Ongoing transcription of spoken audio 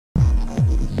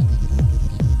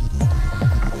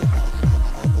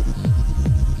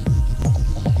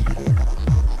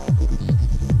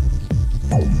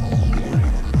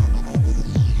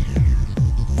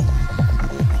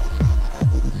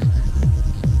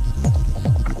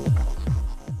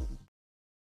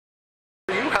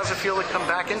feel to come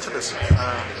back into this whole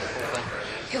thing?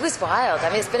 It was wild. I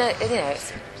mean, it's been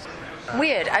it's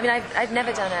weird. I mean, I've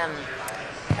never done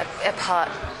a part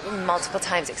multiple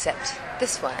times except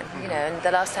this one, and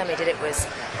the last time we did it was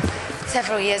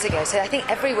several years ago. So I think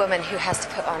every woman who has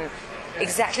to put on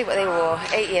exactly what they wore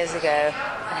 8 years ago and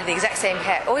have the exact same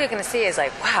hair, all you're going to see is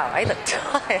like, wow, I look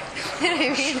tired. You know what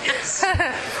I mean? Yes.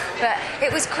 But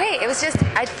it was great. It was just,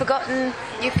 I'd forgotten,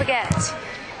 you forget,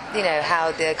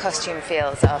 how the costume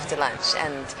feels after lunch,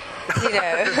 and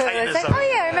it's like, oh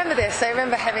yeah, I remember this. I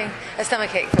remember having a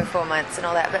stomachache for 4 months and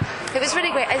all that. But it was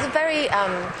really great. It's a very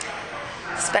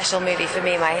special movie for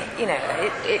me.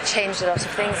 It changed a lot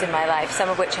of things in my life, some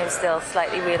of which I'm still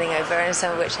slightly reeling over, and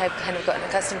some of which I've kind of gotten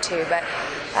accustomed to. But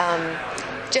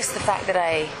just the fact that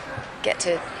I get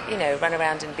to, run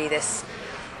around and be this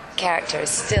character is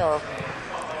still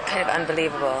kind of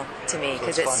unbelievable to me,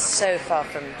 because it's so far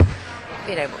from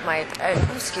my own,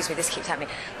 excuse me, this keeps happening,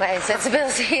 my own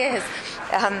sensibility is.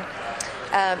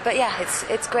 But yeah,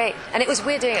 it's great. And it was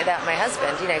weird doing it without my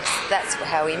husband, that's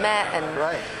how we met, and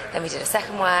then we did a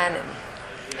second one, and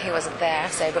he wasn't there,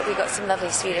 but we got some lovely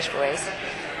Swedish boys.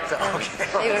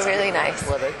 They were really nice.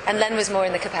 And Len was more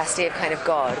in the capacity of kind of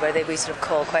God, where we sort of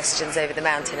call questions over the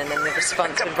mountain and then the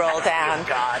response would roll down.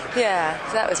 God. Yeah,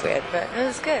 so that was weird, but it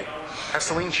was good. Has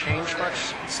Selene changed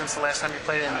much since the last time you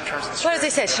played it in terms of the Well, as I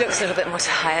said, she looks a little bit more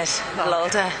tired, a little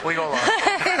older. We go along.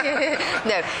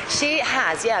 No, she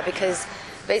has, because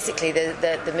basically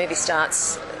the movie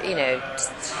starts,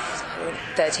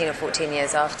 13 or 14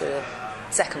 years after the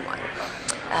second one.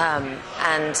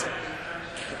 And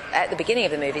at the beginning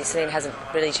of the movie, Selene hasn't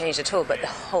really changed at all, but the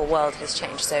whole world has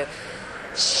changed. So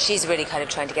she's really kind of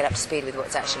trying to get up to speed with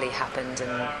what's actually happened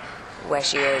and where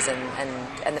she is,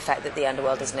 and the fact that the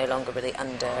Underworld is no longer really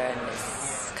under and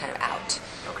is kind of out.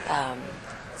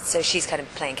 So she's kind of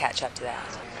playing catch up to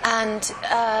that. And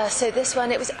so this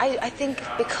one, it was, I think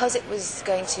because it was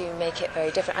going to make it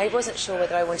very different, I wasn't sure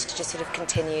whether I wanted to just sort of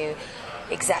continue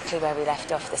exactly where we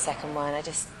left off the second one.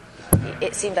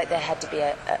 It seemed like there had to be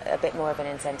a bit more of an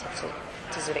incentive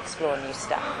to sort of explore new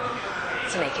stuff,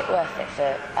 to make it worth it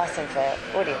for us and for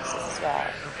audiences as well.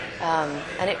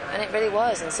 And it really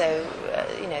was. And so,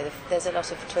 there's a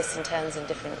lot of twists and turns and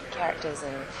different characters,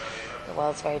 and the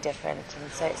world's very different.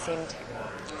 And so it seemed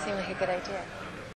like a good idea.